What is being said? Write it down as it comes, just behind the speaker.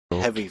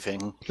heavy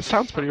thing. It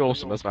sounds pretty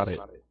awesome, that's about it.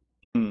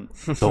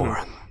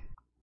 Doran.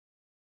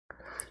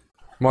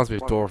 Reminds me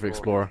of Dora the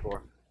Explorer.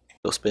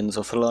 Still spins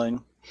off the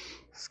line.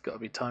 It's got to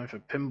be time for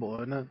pinball,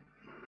 isn't it?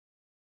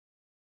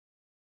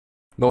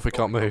 Northie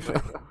can't move.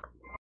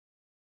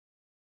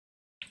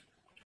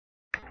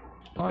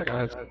 Bye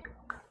guys.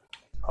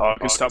 Oh, I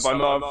can start by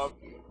Marv.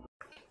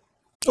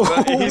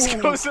 He's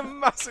got some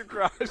massive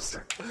crash.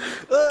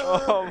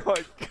 Oh my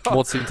god.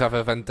 Mod seem to have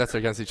a vendetta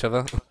against each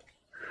other.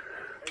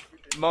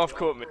 Marv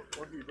caught me.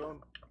 What have you done?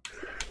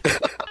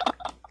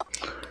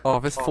 Oh,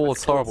 this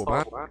Ford's horrible,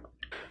 man.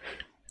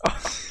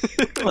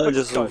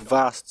 Just a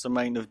vast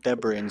amount of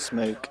debris and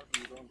smoke.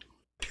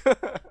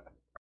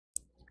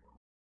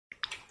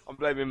 I'm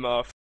blaming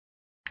Marv.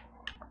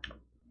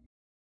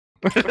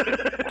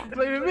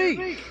 Blaming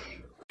me?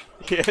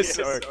 Yes,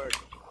 sorry.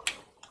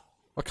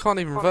 I can't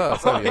even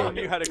reverse, have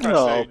You you? had a crash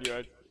No. there in your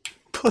head.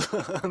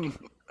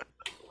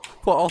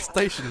 What, all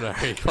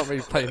stationary? You can't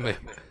really blame me.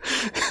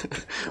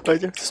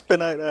 Why'd you have to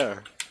spin out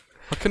there?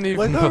 I couldn't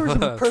My even car was in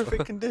reverse.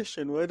 perfect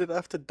condition. Why did I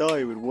have to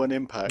die with one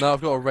impact? No,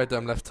 I've got a red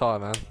left tyre,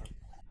 man.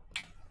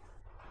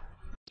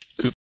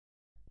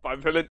 Bye,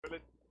 villain.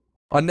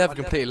 I never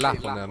completed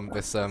lap on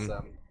this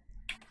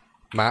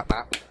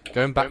map.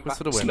 Going backwards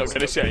for the It's win. not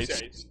going to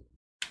change.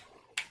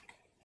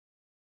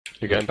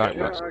 You're going back,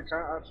 Max. I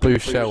can't actually Blue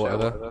shell,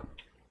 whatever.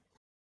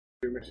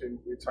 You're missing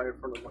the entire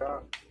front of my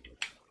car.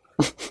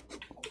 And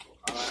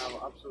I have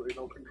absolutely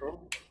no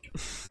control.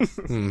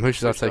 Who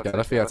should I take out?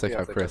 I think I'll take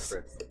out Chris.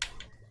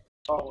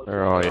 Oh,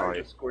 Where are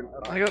you? just going-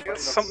 I got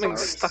something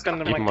stuck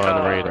under my Keep my eye on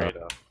the car.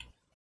 radar.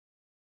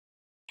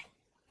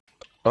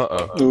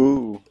 Uh-oh.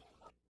 Ooh.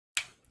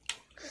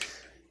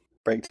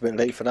 Braked a bit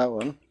late for that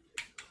one.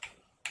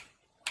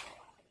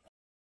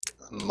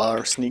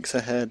 Mar sneaks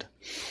ahead.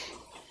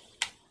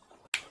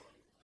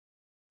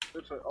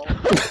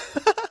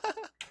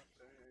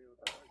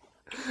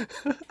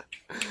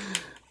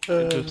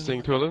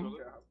 Interesting to them.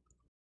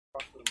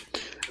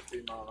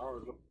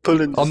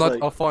 Pulling I'll,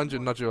 just, I'll find you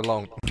and nudge you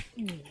along.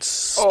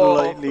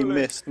 slightly Pullen.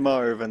 missed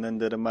Marv and then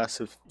did a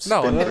massive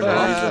No, spin I for never.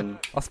 no reason.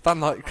 I span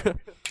like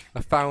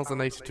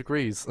 1,080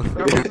 degrees.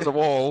 Go into the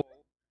wall.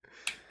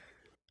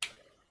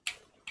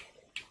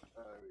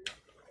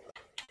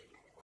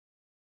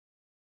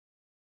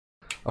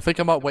 I think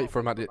I might wait for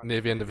him at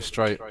near the end of the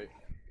straight.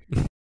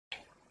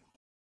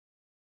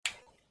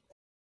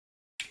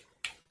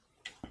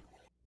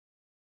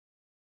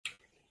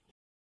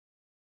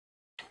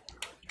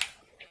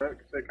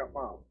 Take up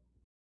Marv.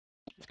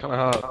 It's kind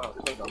of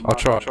hard. I'll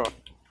try.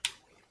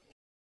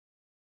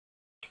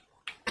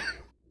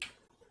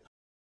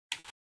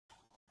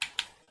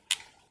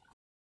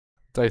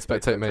 They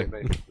spectate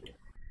me.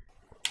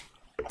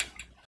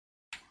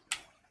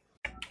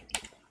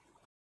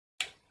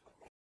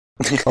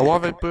 Oh, why are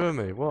they booing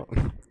me? What?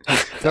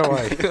 Go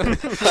away.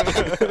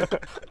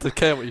 Don't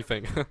care what you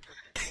think.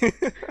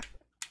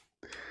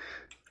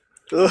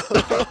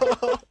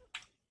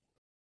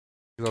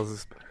 I was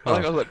just, I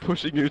think I was like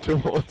pushing you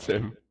towards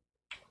him.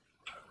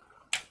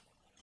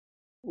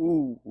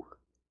 Ooh.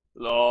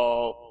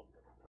 Lol.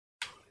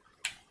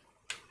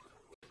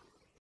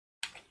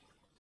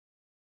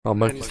 oh,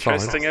 Moki's fine.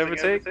 Interesting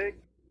overtake.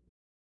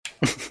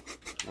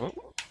 What?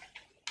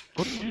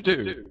 What did you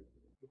do?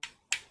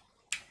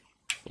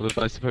 Or did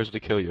I supposedly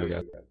kill you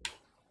again?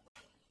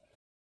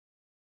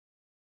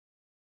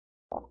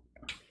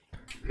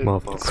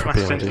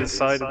 Smashed into the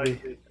side of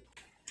me.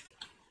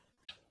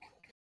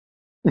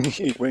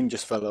 Your wing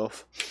just fell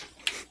off.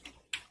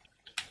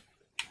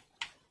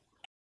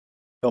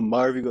 Oh,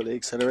 Marv, you got the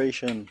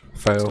acceleration.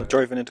 Fail. Stop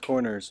driving into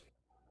corners.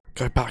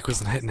 Go backwards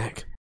and hit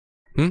Nick.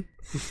 Hmm?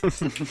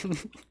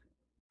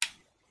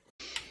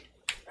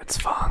 It's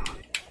fun.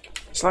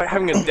 It's like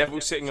having a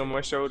devil sitting on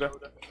my shoulder.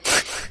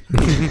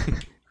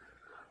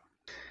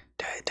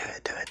 Do it, do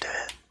it, do it, do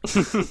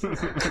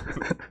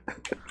it.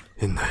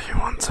 You know you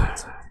want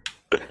to.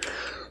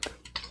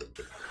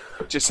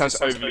 It just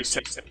sounds overly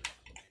sexy.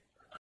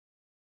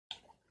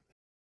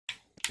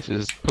 This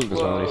is Pullen's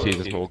one when he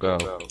sees a small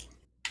girl.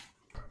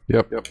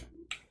 Yep.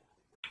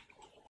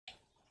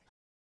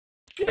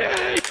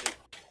 Yay!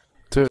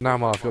 Do it now,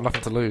 Marv. You've got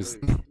nothing to lose.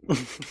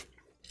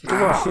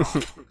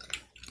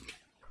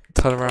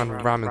 Turn around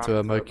and ram into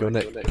a Moki or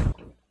Nick.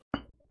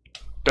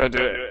 Don't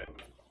do it.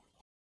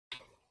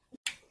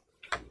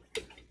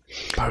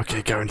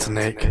 Moki, go into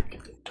Nick.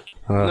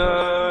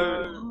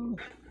 No.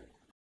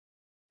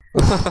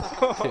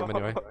 Hit him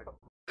anyway.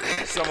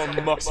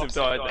 Someone must have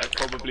died there,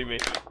 probably me.